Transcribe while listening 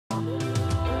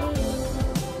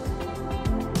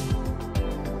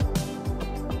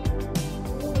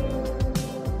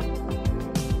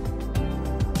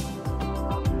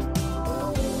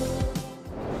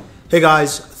Hey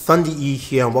guys, Thunder E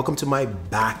here and welcome to my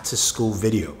back to school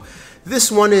video.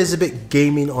 This one is a bit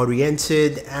gaming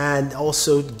oriented and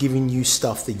also giving you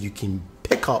stuff that you can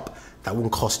pick up that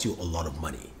won't cost you a lot of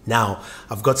money. Now,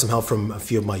 I've got some help from a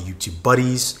few of my YouTube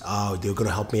buddies. They're going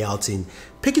to help me out in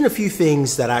picking a few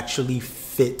things that actually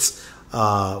fit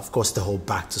of course, the whole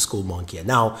back to school monkey.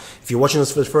 Now, if you're watching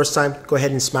this for the first time, go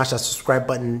ahead and smash that subscribe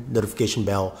button, notification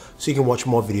bell, so you can watch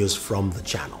more videos from the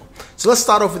channel. So let's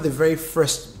start off with the very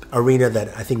first arena that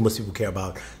I think most people care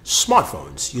about,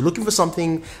 smartphones. You're looking for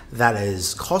something that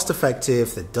is cost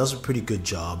effective, that does a pretty good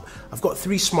job. I've got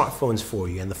three smartphones for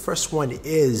you, and the first one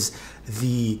is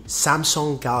the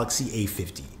Samsung Galaxy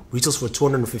A50. Retails for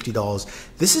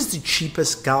 $250. This is the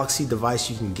cheapest Galaxy device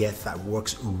you can get that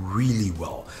works really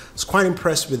well. I was quite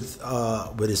impressed with its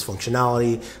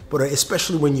functionality, but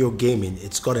especially when you're gaming,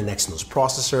 it's got an Exynos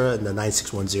processor and the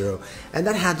 9610, and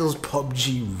that handles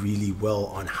PUBG really well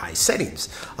on high settings.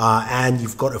 And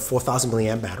you've got a 4000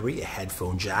 milliamp battery, a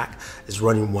headphone jack, it's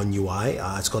running One UI,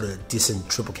 it's got a decent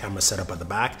triple camera setup at the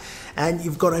back, and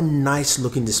you've got a nice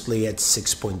looking display at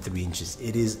 6.3 inches.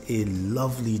 It is a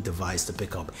lovely device to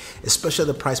pick up, especially at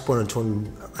the price point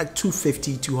on like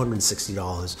 $250,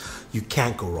 $260. You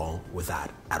can't go wrong with that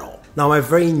at all. Now, my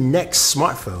very next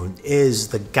smartphone is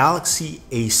the Galaxy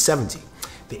A70.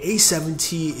 The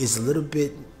A70 is a little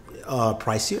bit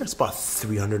pricier. It's about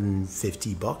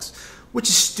 $350, which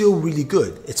is still really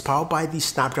good. It's powered by the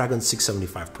Snapdragon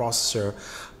 675 processor,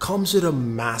 comes with a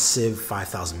massive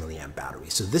 5000 milliamp battery.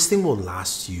 So this thing will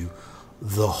last you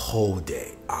the whole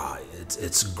day.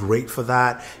 It's great for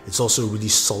that. It's also really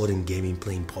solid in gaming,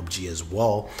 playing PUBG as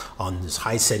well. On this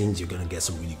high settings, you're gonna get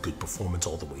some really good performance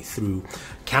all the way through.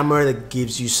 Camera that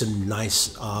gives you some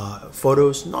nice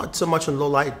photos, not so much on low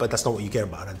light, but that's not what you care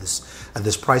about at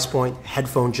this price point.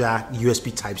 Headphone jack,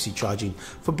 USB Type-C charging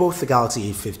for both the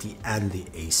Galaxy A50 and the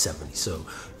A70. So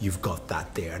you've got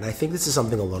that there. And I think this is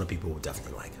something a lot of people will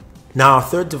definitely like. Now, our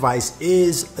third device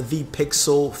is the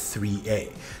Pixel 3a.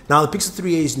 Now, the Pixel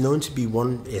 3a is known to be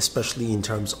one, especially in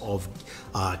terms of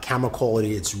camera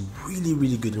quality. It's really,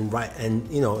 really good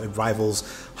and you know, it rivals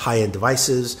high-end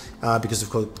devices because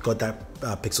it's got that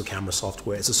Pixel camera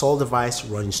software. It's a solid device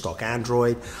running stock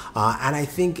Android, and I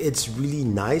think it's really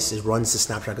nice. It runs the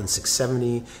Snapdragon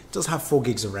 670. It does have 4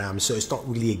 gigs of RAM, so it's not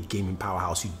really a gaming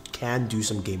powerhouse. You can do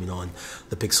some gaming on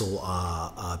the Pixel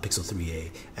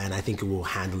 3a, and I think it will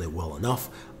handle it well enough.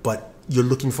 But you're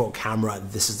looking for a camera,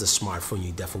 this is the smartphone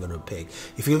you're definitely going to pick.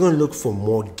 If you're going to look for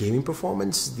more gaming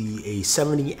performance, the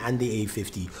A70 and the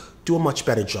A50 do a much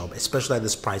better job, especially at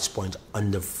this price point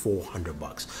under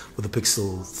 $400, with the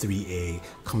Pixel 3a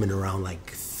coming around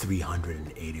like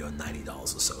 $380 or $90 or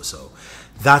so. So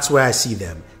that's where I see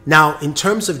them. Now, in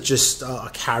terms of just a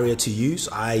carrier to use,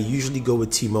 I usually go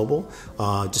with T-Mobile,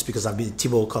 just because I've been a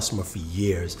T-Mobile customer for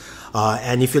years.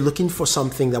 And if you're looking for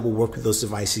something that will work with those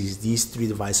devices, these three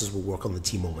devices will work on the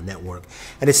T-Mobile network.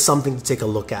 And it's something to take a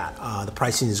look at. The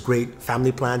pricing is great.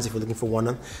 Family plans, if you're looking for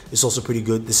one, it's also pretty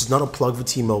good. This is not a plug for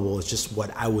T-Mobile, it's just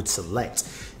what I would select.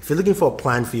 If you're looking for a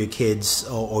plan for your kids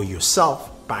or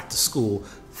yourself back to school,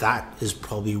 that is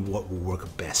probably what will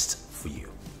work best for you.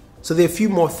 So there are a few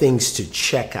more things to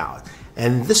check out.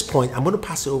 And at this point, I'm going to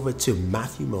pass it over to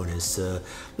Matthew Moniz to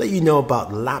let you know about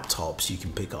laptops you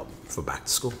can pick up for back to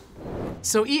school.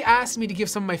 So E asked me to give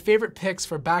some of my favorite picks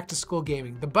for back to school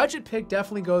gaming. The budget pick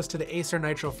definitely goes to the Acer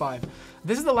Nitro 5.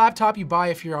 This is the laptop you buy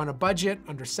if you're on a budget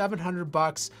under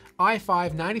 $700,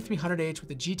 i5 9300H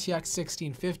with a GTX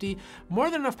 1650,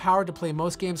 more than enough power to play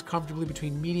most games comfortably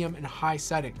between medium and high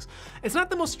settings. It's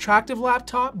not the most attractive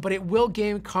laptop, but it will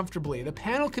game comfortably. The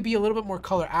panel could be a little bit more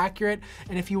color accurate,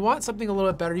 and if you want something a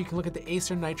little bit better, you can look at the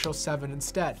Acer Nitro 7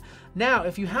 instead. Now,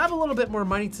 if you have a little bit more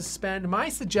money to spend, my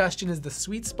suggestion is the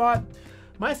sweet spot.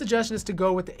 My suggestion is to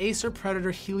go with the Acer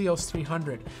Predator Helios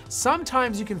 300.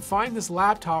 Sometimes you can find this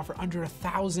laptop for under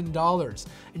 $1,000,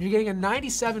 and you're getting a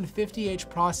 9750H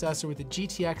processor with a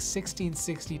GTX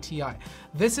 1660 Ti.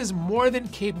 This is more than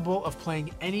capable of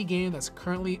playing any game that's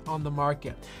currently on the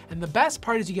market. And the best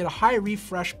part is you get a high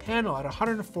refresh panel at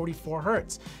 144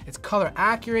 Hz. It's color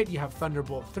accurate, you have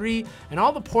Thunderbolt 3, and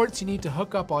all the ports you need to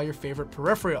hook up all your favorite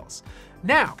peripherals.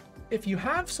 Now, if you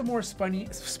have some more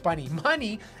spunny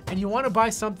money and you want to buy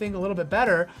something a little bit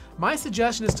better, my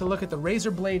suggestion is to look at the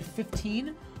Razer Blade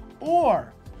 15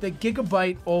 or the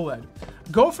Gigabyte OLED.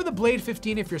 Go for the Blade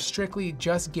 15 if you're strictly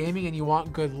just gaming and you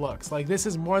want good looks. Like, this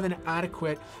is more than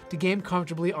adequate to game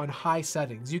comfortably on high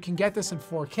settings. You can get this in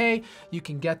 4K, you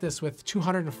can get this with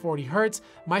 240 Hertz.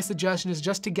 My suggestion is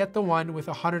just to get the one with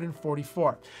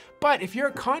 144. But if you're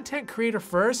a content creator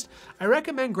first, I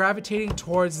recommend gravitating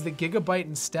towards the Gigabyte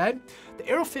instead. The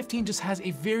Aero 15 just has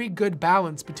a very good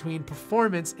balance between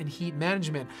performance and heat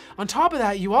management. On top of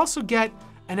that, you also get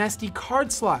an SD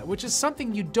card slot, which is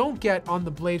something you don't get on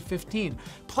the Blade 15.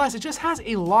 Plus, it just has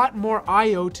a lot more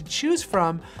I/O to choose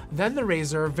from than the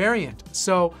Razer variant.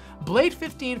 So, Blade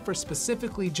 15 for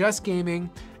specifically just gaming,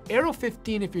 Aero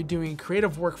 15 if you're doing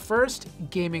creative work first,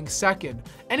 gaming second.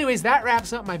 Anyways, that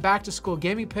wraps up my back to school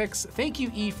gaming picks. Thank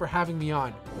you, E, for having me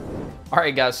on.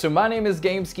 Alright guys, so my name is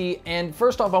GameSki, and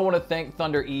first off I want to thank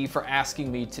Thunder E for asking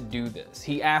me to do this.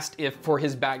 He asked if for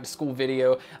his back to school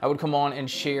video I would come on and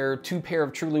share 2 pair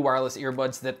of truly wireless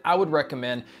earbuds that I would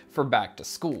recommend for back to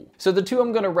school. So the 2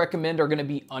 I'm going to recommend are going to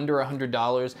be under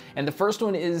 $100, and the first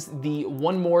one is the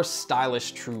One More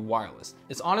Stylish True Wireless.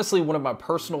 It's honestly one of my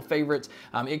personal favorites.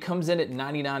 It comes in at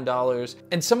 $99,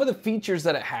 and some of the features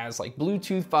that it has, like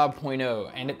Bluetooth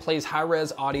 5.0, and it plays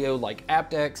high-res audio like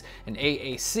aptX and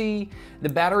AAC. The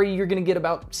battery, you're gonna get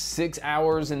about 6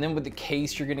 hours, and then with the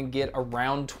case, you're gonna get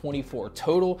around 24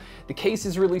 total. The case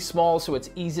is really small, so it's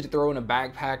easy to throw in a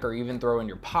backpack or even throw in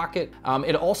your pocket.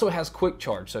 It also has quick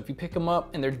charge, so if you pick them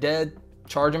up and they're dead,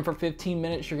 charge them for 15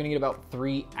 minutes, you're gonna get about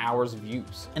 3 hours of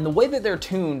use. And the way that they're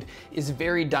tuned is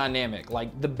very dynamic.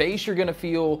 Like, the bass you're gonna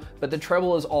feel, but the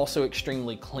treble is also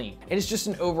extremely clean. And it's just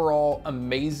an overall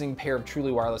amazing pair of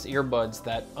truly wireless earbuds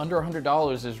that under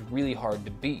 $100 is really hard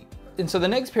to beat. And so the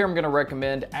next pair I'm gonna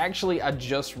recommend, actually I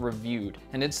just reviewed,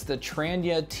 and it's the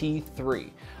Tranya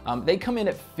T3. They come in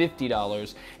at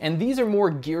 $50, and these are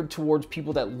more geared towards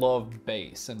people that love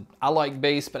bass. And I like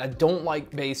bass, but I don't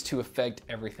like bass to affect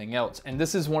everything else. And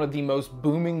this is one of the most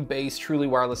booming bass truly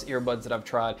wireless earbuds that I've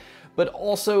tried, but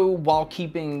also while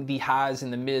keeping the highs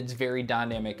and the mids very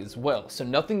dynamic as well. So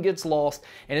nothing gets lost,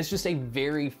 and it's just a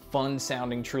very fun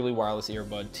sounding truly wireless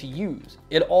earbud to use.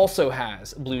 It also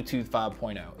has Bluetooth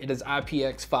 5.0. It is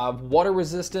IPX5 water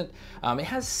resistant. It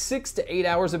has 6 to 8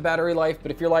 hours of battery life,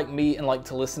 but if you're like me and like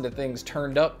to listen to things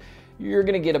turned up, you're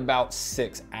gonna get about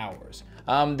 6 hours.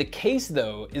 The case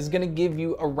though is gonna give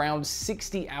you around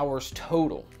 60 hours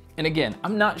total. And again,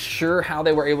 I'm not sure how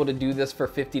they were able to do this for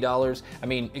 $50. I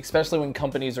mean, especially when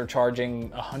companies are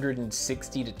charging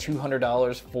 $160 to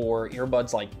 $200 for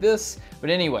earbuds like this. But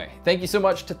anyway, thank you so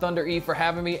much to Thunder E for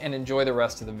having me, and enjoy the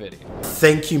rest of the video.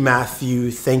 Thank you, Matthew.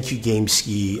 Thank you,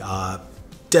 GameSki.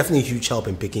 Definitely a huge help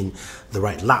in picking the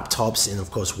right laptops and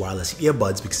of course wireless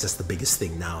earbuds, because that's the biggest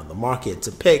thing now in the market to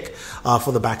pick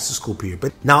for the back to school period.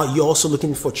 But now you're also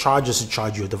looking for chargers to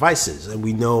charge your devices, and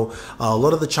we know a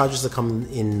lot of the chargers that come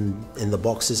in the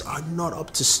boxes are not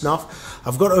up to snuff.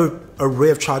 I've got an array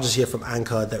of chargers here from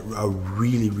Anker that are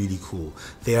really cool.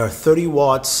 They are 30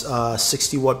 watts,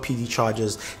 60 watt PD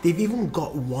chargers. They've even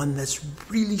got one that's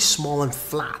really small and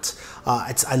flat.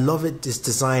 I love it. This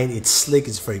design, it's slick,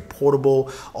 it's very portable.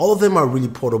 All of them are really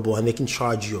portable, and they can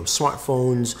charge your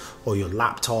smartphones or your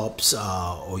laptops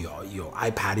or your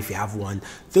iPad if you have one,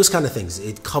 those kind of things.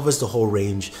 It covers the whole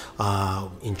range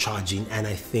in charging, and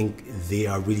I think they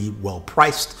are really well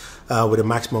priced with a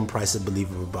maximum price, I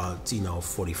believe, of about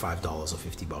 $45 or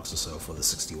 $50 or so for the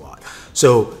 60 watt.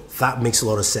 So that makes a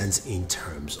lot of sense in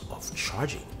terms of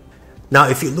charging. Now,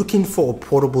 if you're looking for a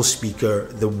portable speaker,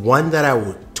 the one that I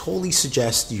would totally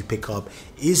suggest you pick up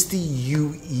is the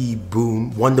UE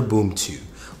Boom Wonder Boom 2.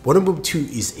 Wonder Boom 2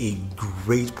 is a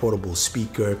great portable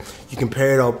speaker. You can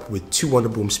pair it up with 2 Wonder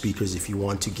Boom speakers if you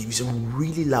want to give you some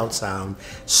really loud sound,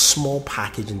 small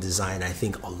package and design. I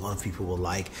think a lot of people will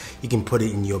like. You can put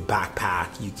it in your backpack.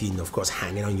 You can, of course,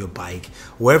 hang it on your bike,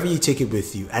 wherever you take it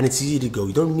with you, and it's easy to go.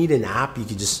 You don't need an app. You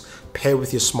can just pair it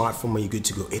with your smartphone when you're good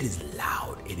to go. It is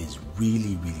loud. It is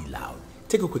really loud.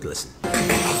 Take a quick listen.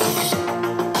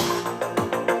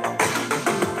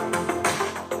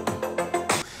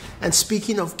 And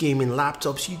speaking of gaming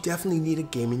laptops, you definitely need a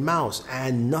gaming mouse,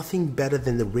 and nothing better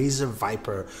than the Razer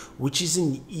Viper, which is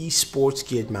an esports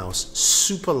geared mouse,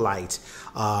 super light,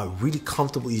 really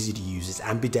comfortable, easy to use. It's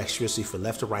ambidextrous, so if you're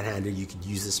left or right-handed, you can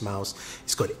use this mouse.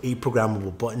 It's got 8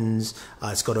 programmable buttons.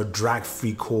 It's got a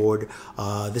drag-free cord.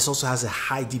 This also has a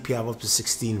high DPI of up to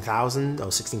 16,000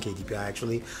 or 16K DPI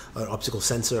actually, an optical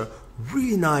sensor.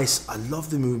 Really nice. I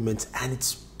love the movement, and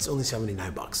it's It's only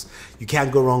 79 bucks. You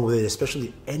can't go wrong with it,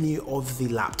 especially any of the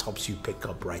laptops you pick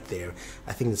up right there.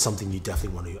 I think it's something you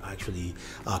definitely want to actually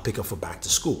pick up for back to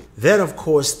school. Then of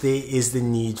course there is the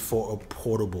need for a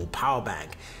portable power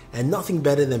bank. And nothing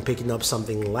better than picking up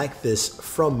something like this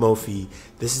from Mophie.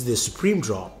 This is the Supreme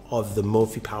Drop of the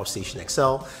Mophie Power Station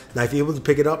XL. Now, if you're able to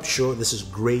pick it up, sure, this is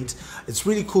great. It's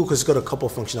really cool because it's got a couple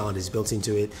of functionalities built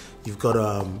into it. You've got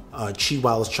Qi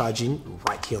wireless charging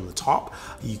right here on the top.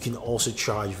 You can also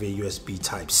charge via USB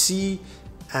Type-C,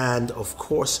 and of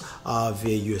course via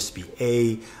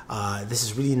USB-A. This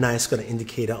is really nice, got an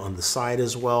indicator on the side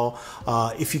as well.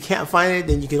 If you can't find it,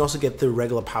 then you can also get the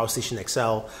regular Power Station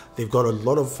XL. They've got a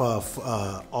lot of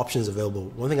options available.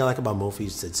 One thing I like about Mophie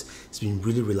is it's been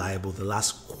really reliable. They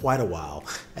last quite a while,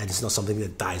 and it's not something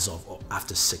that dies off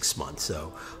after 6 months.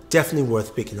 So definitely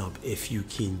worth picking up if you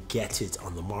can get it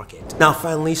on the market. Now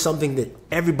finally, something that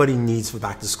everybody needs for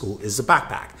back to school is a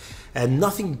backpack. And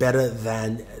nothing better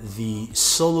than the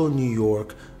Solo New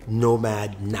York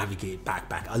Nomad Navigate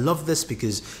backpack. I love this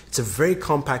because it's a very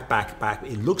compact backpack.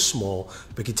 It looks small,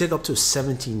 but it can take up to a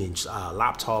 17-inch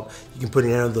laptop. You can put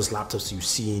in any of those laptops you've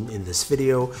seen in this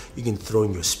video. You can throw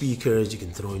in your speakers, you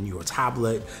can throw in your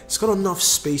tablet. It's got enough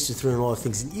space to throw in a lot of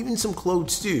things, and even some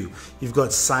clothes too. You've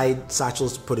got side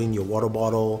satchels to put in your water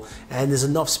bottle, and there's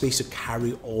enough space to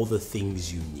carry all the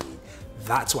things you need.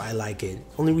 That's why I like it.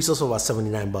 Only retails for about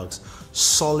 79 bucks.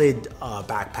 Solid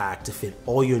backpack to fit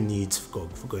all your needs for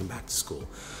going back to school.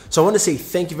 So I want to say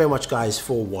thank you very much, guys,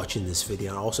 for watching this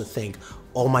video. I also thank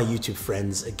all my YouTube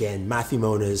friends, again, Matthew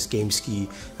Moniz, Gameski,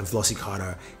 and Flossie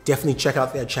Carter. Definitely check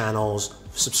out their channels.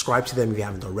 Subscribe to them if you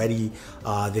haven't already.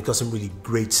 They've got some really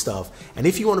great stuff. And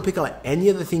if you want to pick out any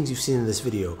of the things you've seen in this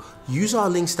video, use our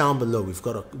links down below. We've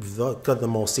got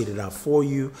them all stated out for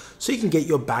you, so you can get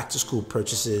your back to school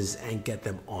purchases and get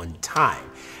them on time.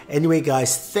 Anyway,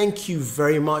 guys, thank you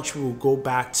very much. We'll go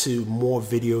back to more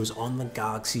videos on the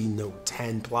Galaxy Note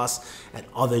 10 Plus and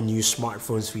other new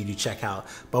smartphones for you to check out.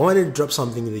 But I wanted to drop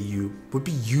something that would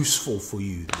be useful for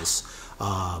you this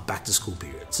back to school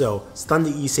period. So it's Thunder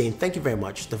E saying thank you very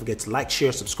much. Don't forget to like,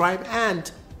 share, subscribe,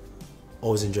 and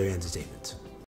always enjoy your entertainment.